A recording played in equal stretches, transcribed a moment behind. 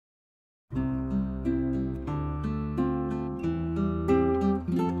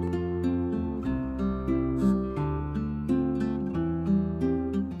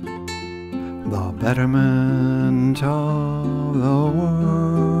betterment of the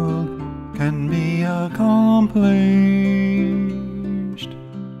world can be accomplished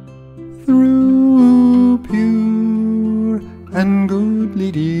through pure and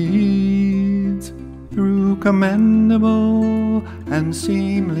goodly deeds, through commendable and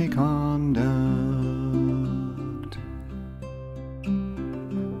seemly conduct.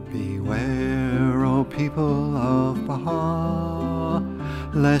 Beware, O people of Baha,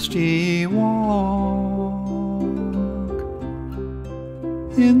 lest ye walk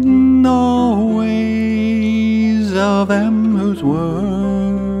in the ways of them whose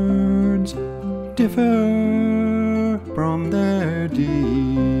words differ from their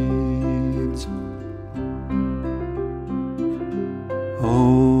deeds.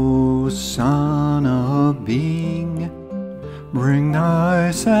 O son of being, bring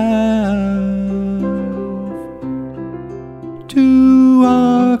thyself to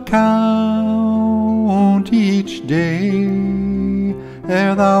account each day,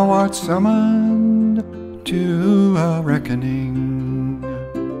 ere thou art summoned to a reckoning.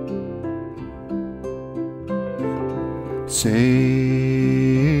 Say,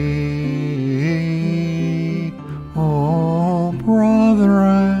 O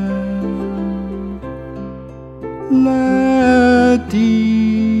brethren, let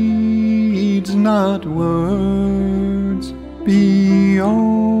deeds, not words, be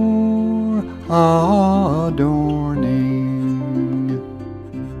your adorning.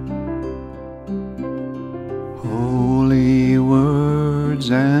 Holy words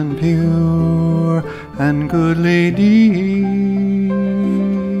and pure and goodly deeds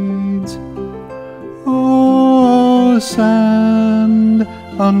ascend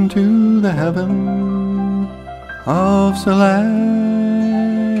unto the heaven of celestial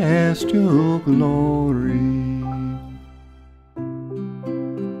glory.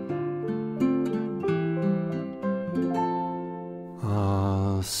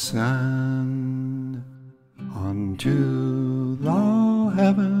 Ascend unto the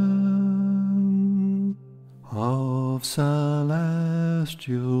heaven of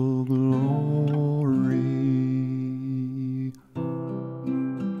celestial